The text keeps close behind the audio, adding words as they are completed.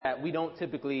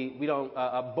that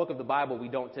a book of the Bible we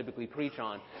don't typically preach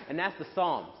on, and that's the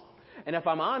Psalms. And if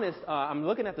I'm honest, I'm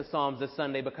looking at the Psalms this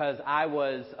Sunday because I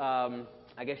was,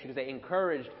 I guess you could say,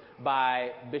 encouraged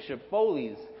by Bishop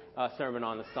Foley's sermon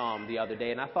on the Psalm the other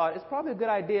day. And I thought it's probably a good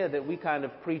idea that we kind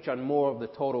of preach on more of the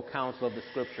total counsel of the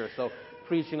Scripture. So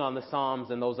preaching on the Psalms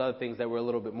and those other things that we're a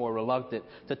little bit more reluctant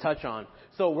to touch on.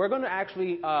 So we're going to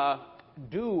actually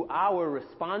do our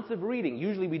responsive reading.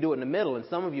 Usually we do it in the middle, and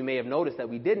some of you may have noticed that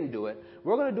we didn't do it.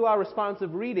 We're going to do our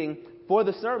responsive reading for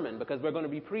the sermon because we're going to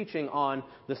be preaching on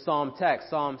the Psalm text,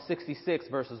 Psalm 66,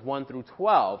 verses 1 through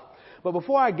 12. But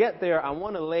before I get there, I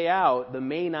want to lay out the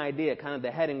main idea, kind of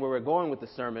the heading where we're going with the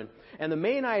sermon. And the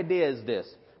main idea is this,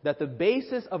 that the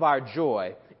basis of our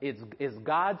joy is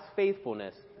God's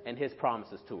faithfulness and His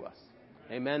promises to us.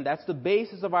 Amen. That's the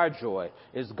basis of our joy,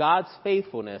 is God's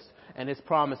faithfulness and His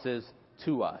promises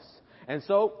to us. And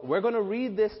so we're going to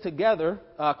read this together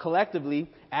collectively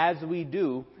as we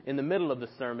do in the middle of the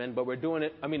sermon, but we're doing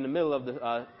it, the middle of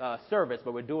the service,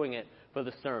 but we're doing it for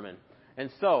the sermon.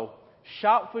 And so,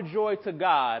 shout for joy to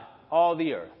God, all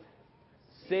the earth.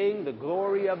 Sing the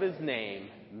glory of His name.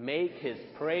 Make His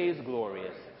praise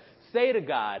glorious. Say to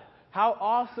God, how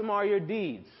awesome are your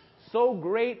deeds. So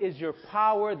great is your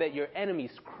power that your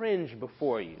enemies cringe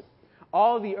before you.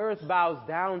 All the earth bows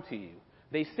down to you.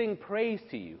 They sing praise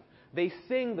to you. They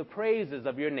sing the praises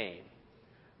of your name.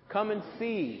 Come and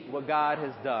see what God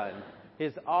has done,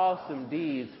 His awesome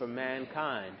deeds for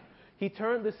mankind. He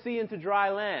turned the sea into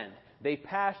dry land. They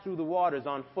passed through the waters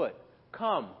on foot.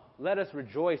 Come, let us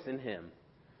rejoice in Him.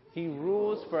 He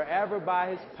rules forever by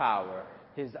His power.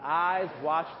 His eyes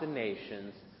watch the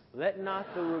nations. Let not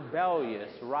the rebellious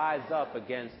rise up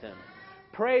against Him.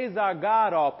 Praise our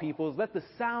God, all peoples. Let the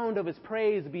sound of His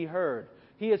praise be heard.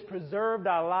 He has preserved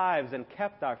our lives and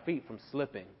kept our feet from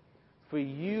slipping. For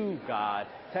you, God,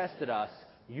 tested us.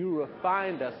 You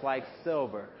refined us like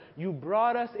silver. You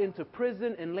brought us into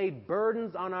prison and laid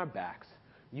burdens on our backs.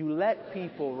 You let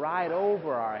people ride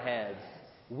over our heads.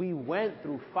 We went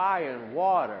through fire and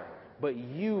water, but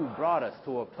you brought us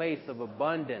to a place of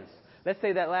abundance. Let's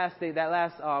say that last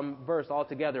verse all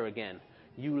together again.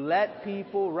 You let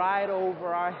people ride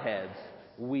over our heads.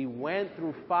 We went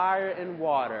through fire and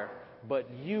water, but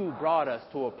you brought us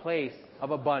to a place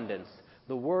of abundance.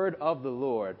 The word of the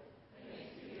Lord.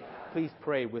 Please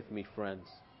pray with me, friends.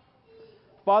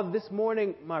 Father, this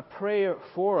morning, my prayer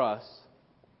for us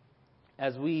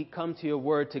as we come to your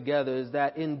word together is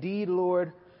that indeed,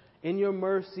 Lord, in your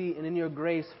mercy and in your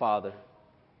grace, Father,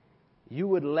 you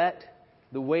would let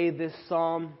the way this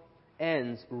psalm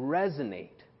ends resonate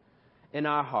in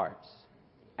our hearts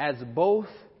as both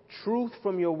truth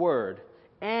from your word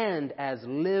and as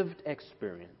lived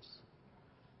experience.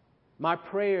 My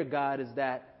prayer, God, is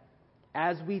that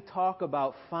as we talk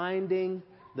about finding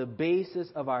the basis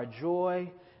of our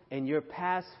joy and your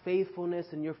past faithfulness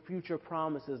and your future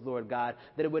promises, Lord God,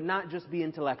 that it would not just be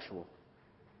intellectual,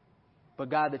 but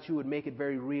God, that you would make it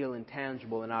very real and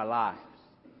tangible in our lives.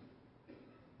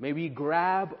 May we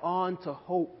grab on to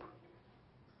hope.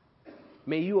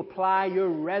 May you apply your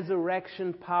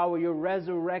resurrection power, your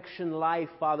resurrection life,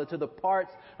 Father, to the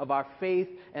parts of our faith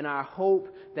and our hope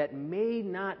that may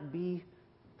not be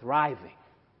thriving.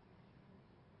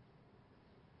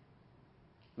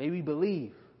 May we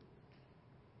believe,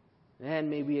 and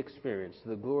may we experience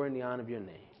the glory and the honor of your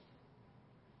name.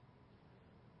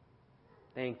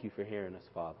 Thank you for hearing us,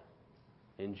 Father.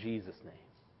 In Jesus'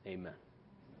 name, amen.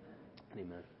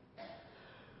 Amen.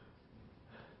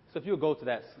 So if you'll go to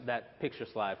that picture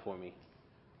slide for me,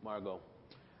 Margot.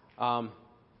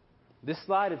 This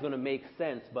slide is going to make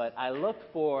sense, but I looked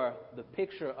for the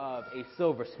picture of a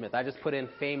silversmith. I just put in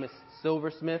famous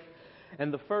silversmith,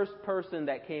 and the first person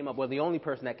that came up, well, the only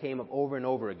person that came up over and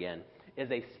over again, is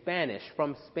a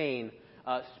from Spain,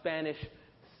 Spanish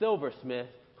silversmith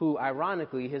who,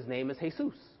 ironically, his name is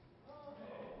Jesus.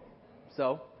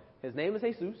 So, his name is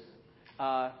Jesus,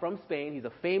 from Spain. He's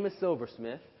a famous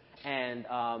silversmith. And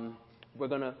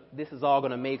this is all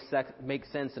going to make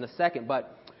sense in a second.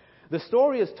 But the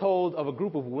story is told of a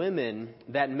group of women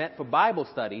that met for Bible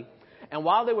study. And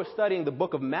while they were studying the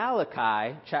book of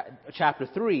Malachi, chapter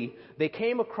 3, they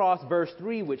came across verse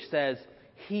 3, which says,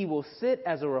 "He will sit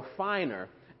as a refiner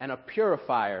and a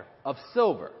purifier of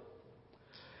silver."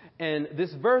 And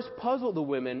this verse puzzled the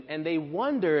women, and they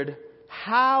wondered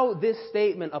how this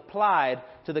statement applied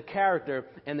to the character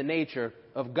and the nature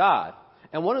of God.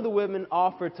 And one of the women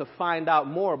offered to find out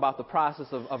more about the process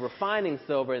of refining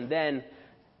silver, and then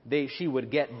she would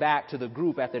get back to the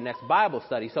group at their next Bible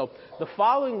study. So the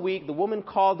following week, the woman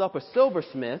called up a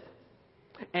silversmith,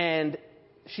 and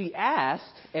she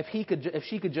asked if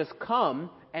she could just come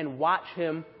and watch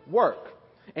him work.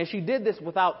 And she did this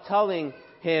without telling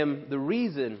him the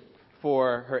reason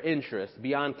for her interest,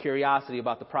 beyond curiosity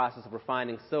about the process of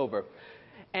refining silver.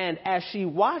 And as she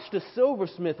watched the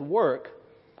silversmith work,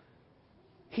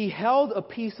 he held a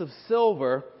piece of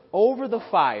silver over the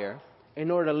fire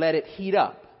in order to let it heat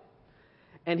up.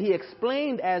 And he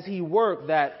explained as he worked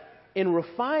that in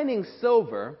refining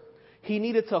silver, he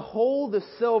needed to hold the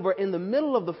silver in the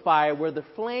middle of the fire where the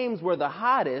flames were the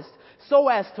hottest so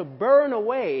as to burn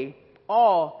away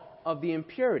all of the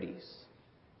impurities.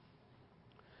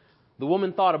 The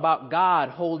woman thought about God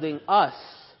holding us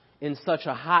in such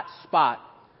a hot spot.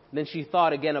 Then she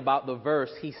thought again about the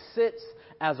verse, he sits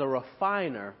as a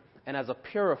refiner and as a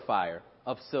purifier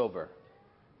of silver.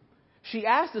 She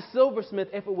asked the silversmith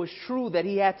if it was true that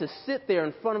he had to sit there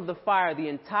in front of the fire the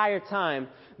entire time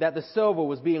that the silver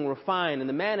was being refined. And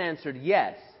the man answered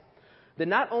yes. That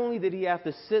not only did he have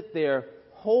to sit there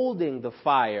holding the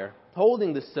fire,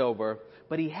 holding the silver,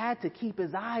 but he had to keep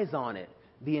his eyes on it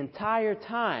the entire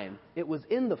time it was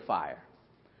in the fire.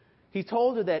 He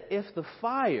told her that if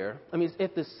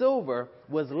the silver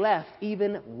was left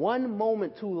even one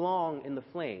moment too long in the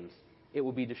flames, it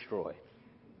would be destroyed.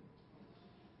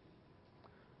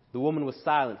 The woman was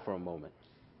silent for a moment.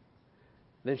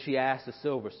 Then she asked the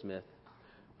silversmith,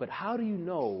 "But how do you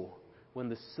know when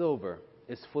the silver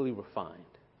is fully refined?"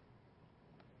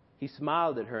 He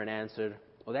smiled at her and answered,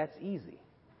 "Oh, that's easy,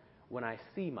 when I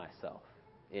see myself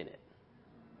in it."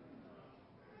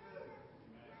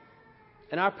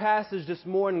 In our passage this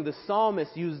morning, the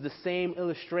psalmist used the same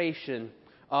illustration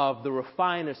of the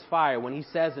refiner's fire when he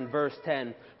says in verse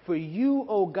 10, "For you,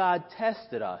 O God,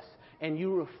 tested us, and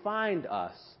you refined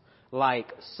us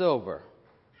like silver."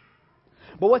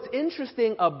 But what's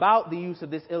interesting about the use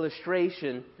of this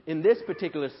illustration in this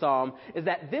particular psalm is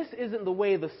that this isn't the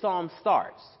way the psalm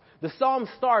starts. The psalm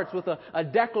starts with a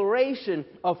declaration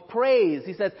of praise.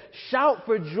 He says, "Shout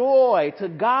for joy to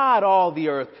God, all the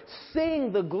earth.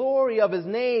 Sing the glory of his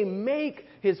name. Make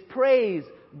his praise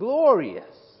glorious."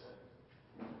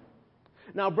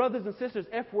 Now, brothers and sisters,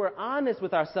 if we're honest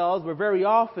with ourselves, very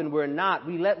often we're not.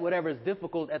 We let whatever is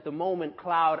difficult at the moment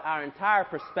cloud our entire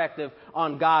perspective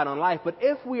on God, on life. But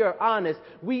if we are honest,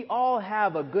 we all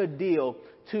have a good deal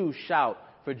to shout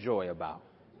for joy about.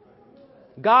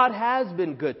 God has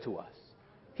been good to us.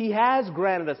 He has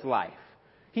granted us life.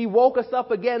 He woke us up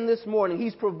again this morning.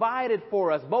 He's provided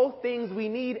for us both things we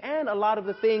need and a lot of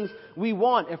the things we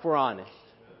want, if we're honest.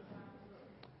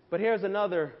 But here's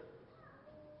another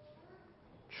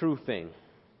true thing.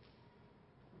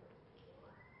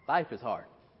 Life is hard.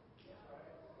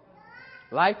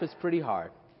 Life is pretty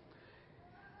hard.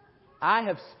 I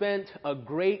have spent a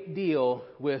great deal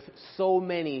with so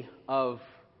many of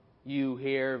you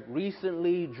here.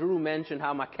 Recently, Drew mentioned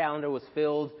how my calendar was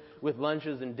filled with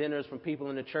lunches and dinners from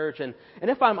people in the church. And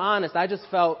if I'm honest, I just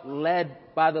felt led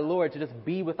by the Lord to just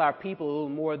be with our people a little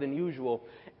more than usual.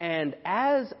 And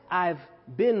as I've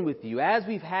been with you, as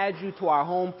we've had you to our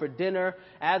home for dinner,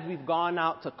 as we've gone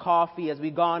out to coffee, as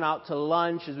we've gone out to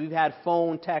lunch, as we've had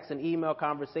phone, text, and email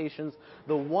conversations,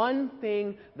 the one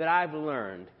thing that I've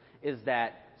learned is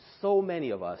that so many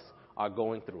of us are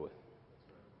going through it.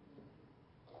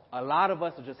 A lot of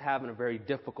us are just having a very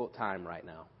difficult time right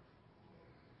now.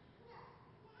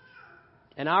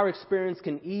 And our experience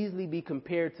can easily be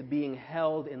compared to being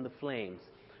held in the flames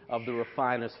of the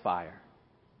refiner's fire.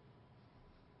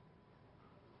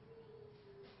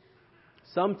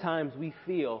 Sometimes we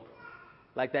feel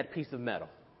like that piece of metal.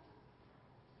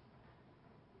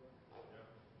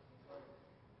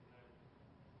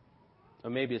 Or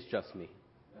maybe it's just me.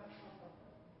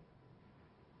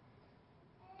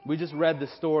 We just read the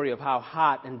story of how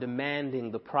hot and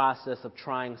demanding the process of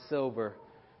trying silver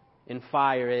in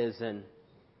fire is, and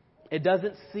it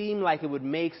doesn't seem like it would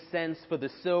make sense for the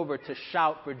silver to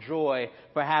shout for joy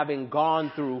for having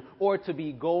gone through or to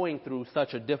be going through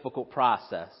such a difficult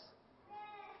process.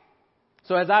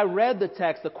 So as I read the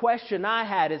text, the question I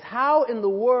had is, how in the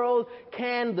world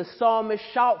can the psalmist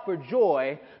shout for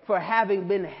joy for having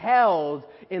been held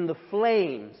in the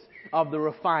flames of the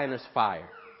refiner's fire?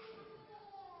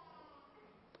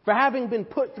 For having been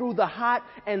put through the hot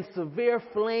and severe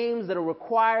flames that are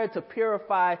required to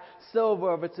purify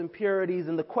silver of its impurities.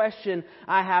 And the question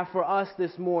I have for us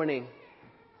this morning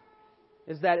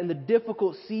is that in the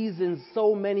difficult seasons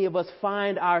so many of us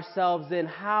find ourselves in,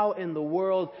 how in the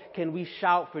world can we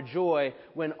shout for joy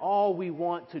when all we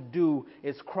want to do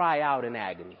is cry out in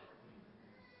agony?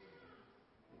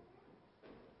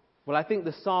 Well, I think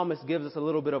the psalmist gives us a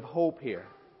little bit of hope here.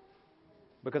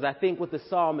 Because I think what the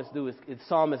psalmist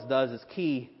does is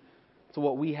key to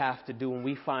what we have to do when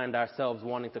we find ourselves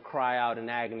wanting to cry out in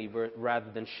agony rather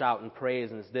than shout in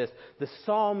praise, and it's this. The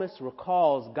psalmist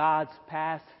recalls God's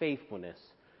past faithfulness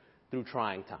through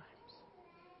trying times.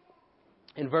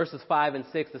 In verses 5 and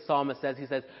 6, the psalmist says, he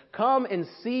says, "Come and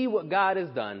see what God has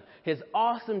done, his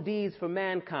awesome deeds for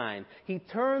mankind. He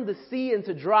turned the sea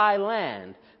into dry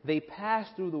land. They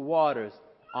passed through the waters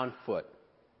on foot."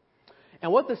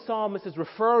 And what the psalmist is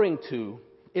referring to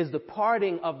is the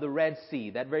parting of the Red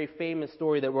Sea, that very famous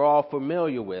story that we're all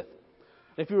familiar with.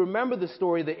 If you remember the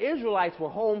story, the Israelites were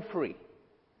home free,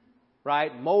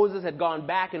 right? Moses had gone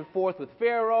back and forth with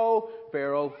Pharaoh.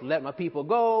 Pharaoh, let my people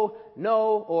go.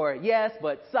 No, or yes,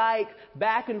 but psych,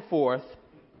 back and forth.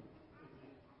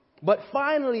 But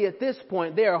finally, at this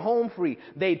point, they are home free.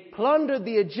 They plundered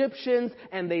the Egyptians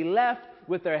and they left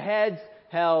with their heads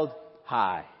held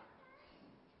high.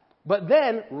 But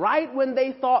then, right when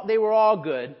they thought they were all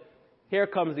good, here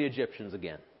comes the Egyptians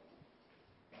again,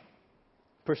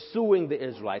 pursuing the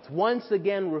Israelites, once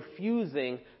again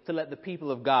refusing to let the people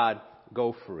of God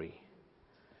go free.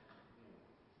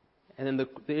 And then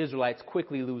the Israelites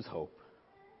quickly lose hope.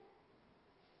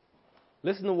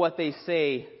 Listen to what they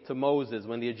say to Moses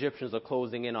when the Egyptians are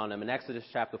closing in on them in Exodus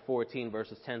chapter 14,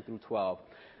 verses 10 through 12.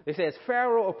 They say, as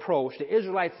Pharaoh approached, the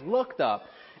Israelites looked up,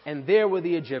 and there were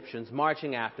the Egyptians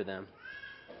marching after them.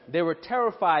 They were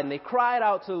terrified, and they cried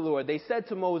out to the Lord. They said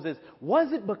to Moses,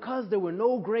 "Was it because there were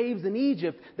no graves in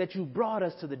Egypt that you brought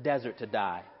us to the desert to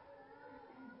die?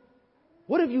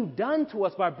 What have you done to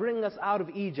us by bringing us out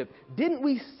of Egypt? Didn't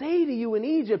we say to you in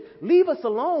Egypt, 'Leave us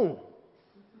alone.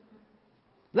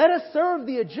 Let us serve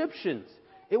the Egyptians'?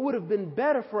 It would have been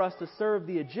better for us to serve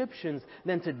the Egyptians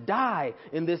than to die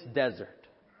in this desert."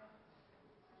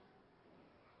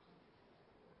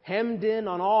 Hemmed in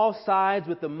on all sides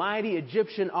with the mighty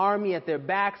Egyptian army at their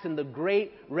backs and the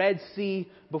great Red Sea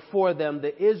before them,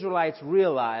 the Israelites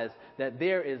realize that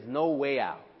there is no way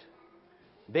out.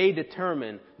 They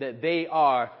determine that they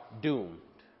are doomed.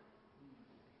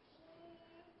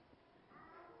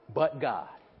 But God.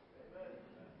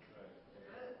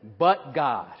 But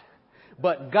God.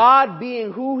 But God,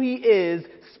 being who He is,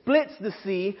 splits the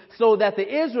sea so that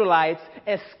the Israelites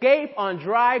escape on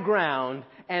dry ground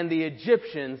and the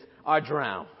Egyptians are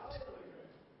drowned.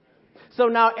 So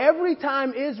now every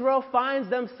time Israel finds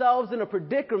themselves in a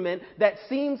predicament that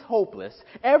seems hopeless,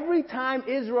 every time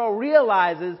Israel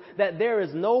realizes that there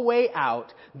is no way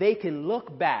out, they can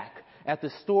look back at the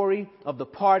story of the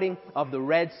parting of the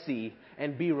Red Sea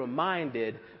and be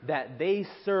reminded that they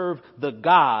serve the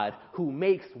God who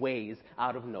makes ways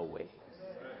out of no way.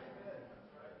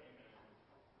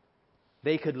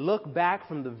 They could look back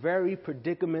from the very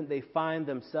predicament they find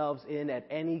themselves in at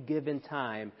any given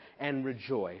time and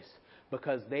rejoice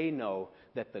because they know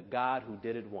that the God who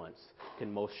did it once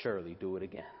can most surely do it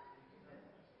again.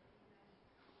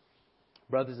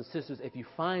 Brothers and sisters, if you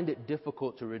find it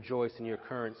difficult to rejoice in your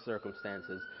current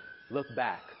circumstances, look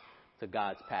back to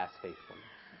God's past faithfulness.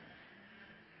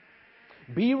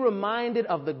 Be reminded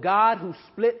of the God who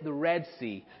split the Red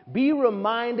Sea. Be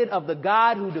reminded of the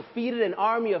God who defeated an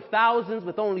army of thousands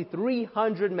with only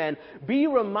 300 men. Be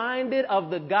reminded of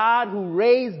the God who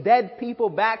raised dead people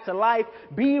back to life.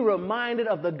 Be reminded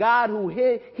of the God who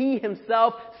he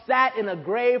himself sat in a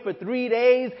grave for 3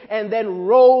 days and then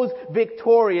rose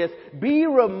victorious. Be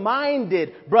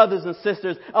reminded, brothers and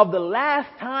sisters, of the last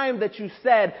time that you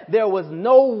said there was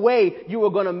no way you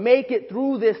were going to make it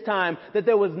through this time, that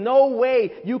there was no way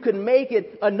you could make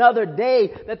it another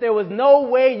day, that there was no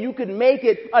way you could make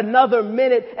it another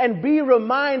minute, and be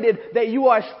reminded that you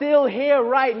are still here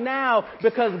right now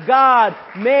because God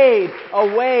made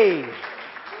a way.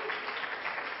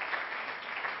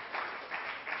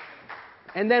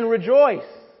 And then rejoice.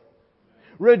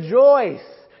 Rejoice.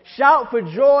 Shout for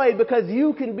joy because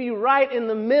you can be right in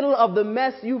the middle of the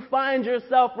mess you find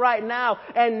yourself right now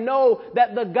and know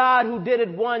that the God who did it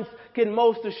once can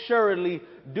most assuredly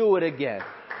do it again.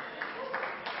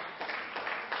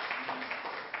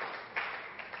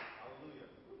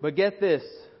 But get this.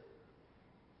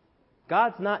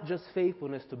 God's not just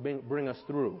faithfulness to bring us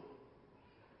through.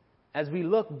 As we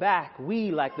look back,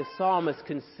 we, like the psalmist,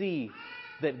 can see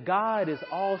that God is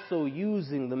also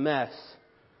using the mess,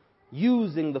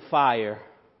 using the fire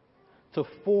to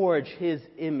forge His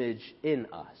image in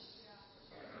us.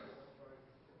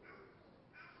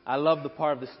 I love the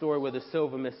part of the story where the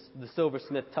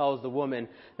silversmith tells the woman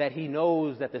that he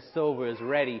knows that the silver is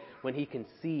ready when he can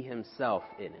see himself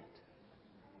in it.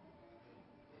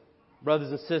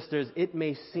 Brothers and sisters, it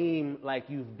may seem like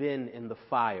you've been in the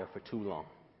fire for too long.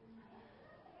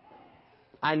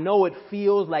 I know it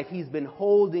feels like He's been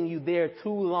holding you there too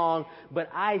long, but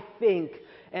I think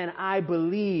And I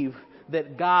believe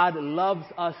that God loves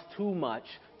us too much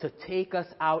to take us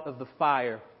out of the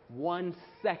fire 1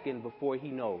 second before He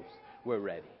knows we're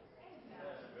ready.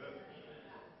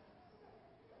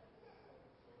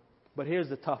 But here's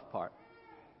the tough part.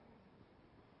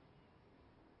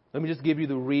 Let me just give you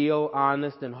the real,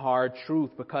 honest, and hard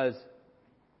truth, because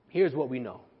here's what we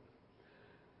know.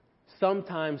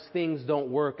 Sometimes things don't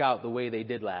work out the way they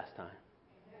did last time.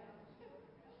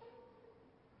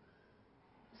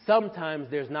 Sometimes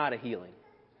there's not a healing.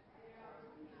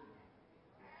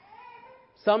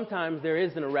 Sometimes there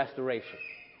isn't a restoration.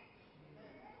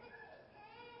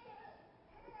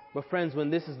 But friends, when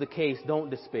this is the case, don't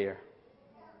despair.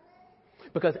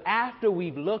 Because after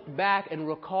we've looked back and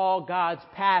recall God's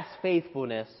past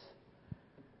faithfulness,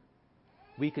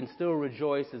 we can still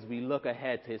rejoice as we look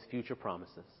ahead to His future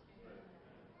promises.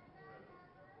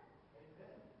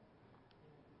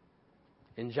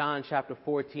 In John chapter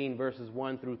 14, verses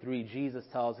 1 through 3, Jesus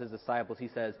tells His disciples, He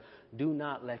says, "Do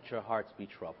not let your hearts be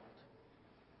troubled.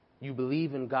 You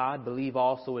believe in God, believe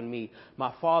also in me.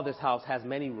 My Father's house has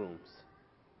many rooms.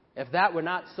 If that were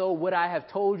not so, would I have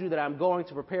told you that I'm going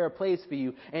to prepare a place for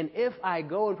you? And if I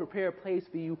go and prepare a place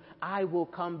for you, I will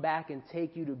come back and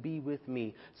take you to be with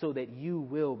me, so that you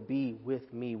will be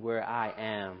with me where I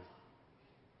am.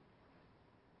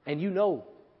 And you know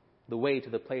the way to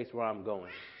the place where I'm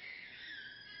going."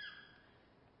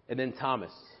 And then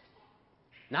Thomas,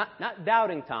 not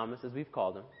doubting Thomas, as we've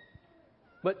called him,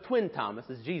 but twin Thomas,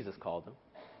 as Jesus called him.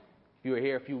 If you were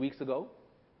here a few weeks ago,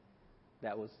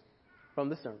 that was from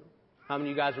the sermon. How many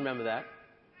of you guys remember that?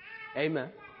 Amen.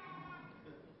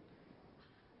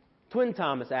 Twin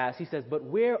Thomas asks, he says, "But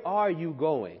where are you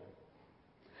going?"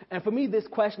 And for me, this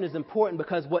question is important,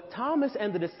 because what Thomas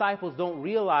and the disciples don't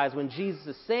realize when Jesus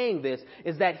is saying this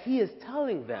is that He is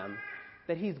telling them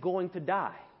that He's going to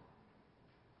die.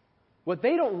 What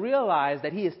they don't realize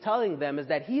that He is telling them is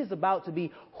that He is about to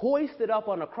be hoisted up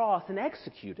on a cross and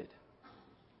executed.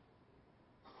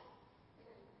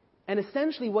 And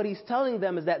essentially what He's telling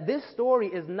them is that this story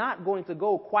is not going to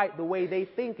go quite the way they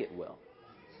think it will.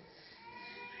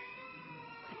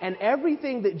 And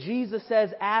everything that Jesus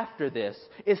says after this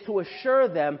is to assure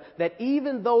them that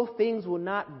even though things will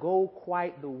not go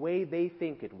quite the way they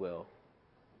think it will,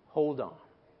 hold on.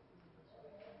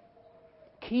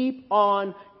 Keep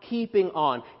on keeping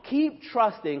on. Keep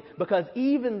trusting, because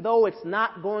even though it's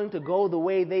not going to go the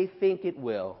way they think it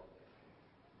will,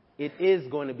 it is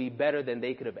going to be better than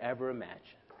they could have ever imagined.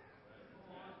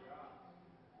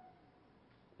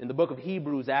 In the book of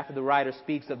Hebrews, after the writer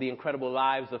speaks of the incredible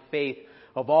lives of faith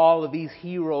of all of these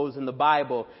heroes in the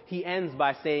Bible, he ends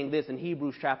by saying this in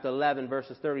Hebrews chapter 11,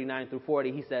 verses 39 through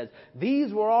 40. He says,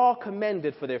 "These were all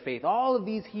commended for their faith," all of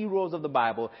these heroes of the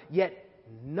Bible, "yet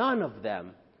none of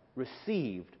them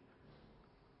received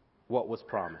what was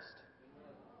promised,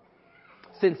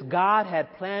 since God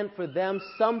had planned for them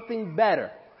something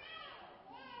better,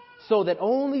 so that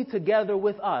only together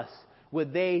with us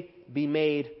would they be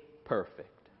made perfect."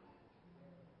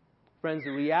 Friends,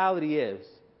 the reality is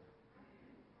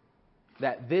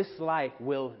that this life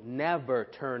will never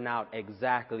turn out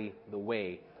exactly the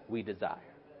way we desire.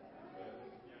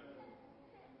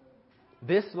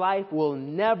 This life will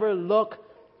never look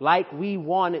like we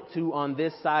want it to on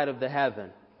this side of the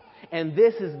heaven. And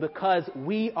this is because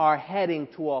we are heading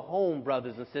to a home,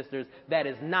 brothers and sisters, that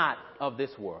is not of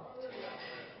this world.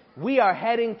 We are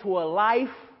heading to a life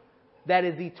that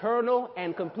is eternal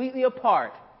and completely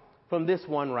apart from this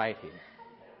one right here.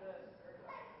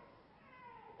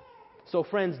 So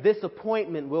friends,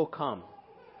 disappointment will come.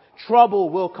 Trouble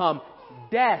will come.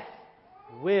 Death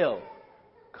will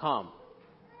come.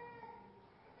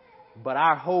 But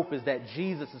our hope is that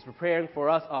Jesus is preparing for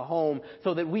us a home,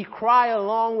 so that we cry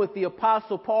along with the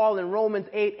Apostle Paul in Romans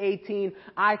 8:18,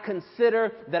 "I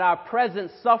consider that our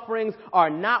present sufferings are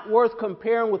not worth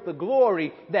comparing with the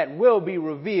glory that will be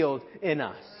revealed in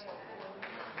us."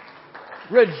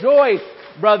 Rejoice,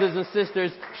 brothers and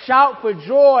sisters. Shout for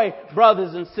joy,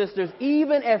 brothers and sisters,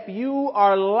 even if you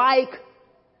are like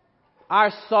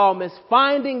our psalmist,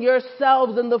 finding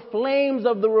yourselves in the flames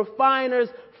of the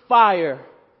refiner's fire.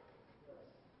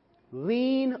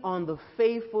 Lean on the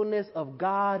faithfulness of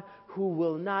God, who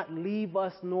will not leave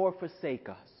us nor forsake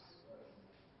us.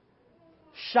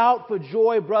 Shout for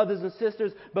joy, brothers and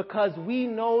sisters, because we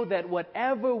know that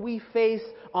whatever we face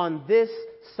on this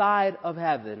side of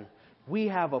heaven, we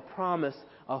have a promise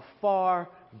of far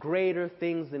greater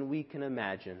things than we can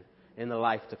imagine in the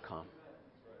life to come.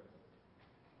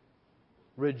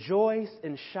 Rejoice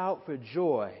and shout for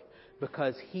joy,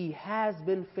 because He has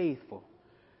been faithful.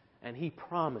 And He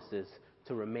promises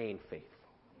to remain faithful.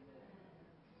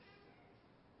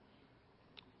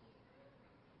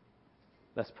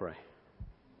 Let's pray.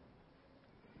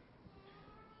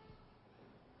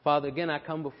 Father, again, I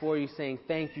come before you saying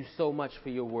thank you so much for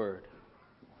your word.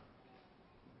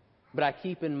 But I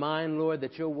keep in mind, Lord,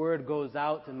 that your word goes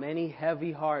out to many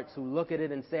heavy hearts who look at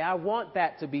it and say, I want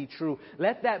that to be true.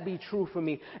 Let that be true for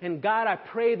me. And God, I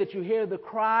pray that you hear the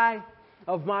cry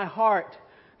of my heart,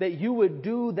 that you would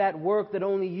do that work that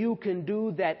only you can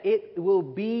do, that it will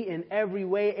be in every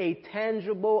way a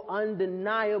tangible,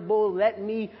 undeniable, let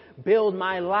me build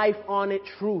my life on it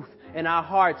truth in our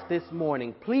hearts this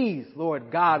morning. Please,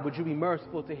 Lord God, would you be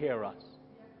merciful to hear us?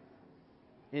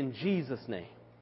 In Jesus' name.